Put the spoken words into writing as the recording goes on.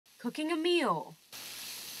cooking a meal,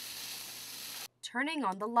 turning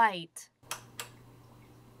on the light,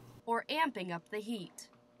 or amping up the heat.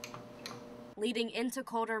 Leading into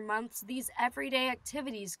colder months, these everyday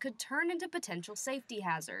activities could turn into potential safety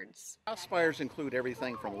hazards. House fires include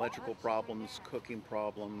everything from electrical problems, cooking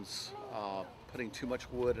problems, putting too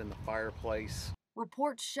much wood in the fireplace.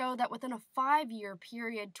 Reports show that within a 5-year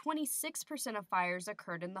period, 26% of fires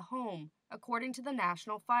occurred in the home, according to the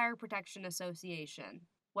National Fire Protection Association.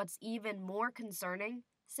 What's even more concerning,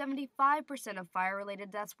 75% of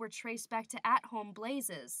fire-related deaths were traced back to at-home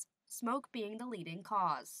blazes, smoke being the leading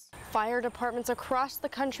cause. Fire departments across the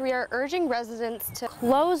country are urging residents to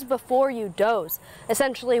close before you doze.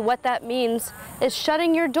 Essentially, what that means is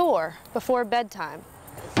shutting your door before bedtime.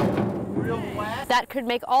 That could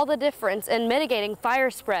make all the difference in mitigating fire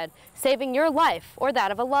spread, saving your life or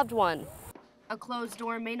that of a loved one. A closed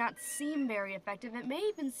door may not seem very effective, it may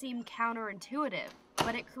even seem counterintuitive,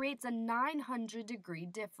 but it creates a 900-degree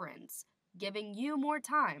difference, giving you more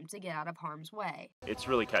time to get out of harm's way. It's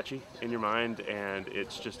really catchy in your mind, and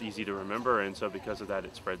it's just easy to remember, and so because of that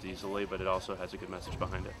it spreads easily, but it also has a good message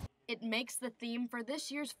behind it. It makes the theme for this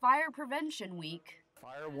year's Fire Prevention Week,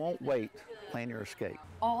 Fire won't wait. Plan your escape.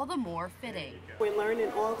 all the more fitting. We're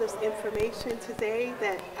learning all this information today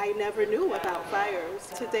that I never knew about fires.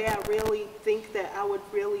 Today I really think that I would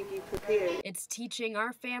really be prepared. It's teaching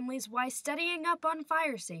our families why studying up on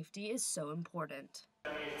fire safety is so important.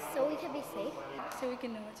 So we can be safe. So we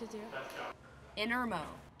can know what to do. In Irmo,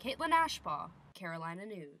 Caitlin Ashbaugh, Carolina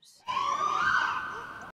News.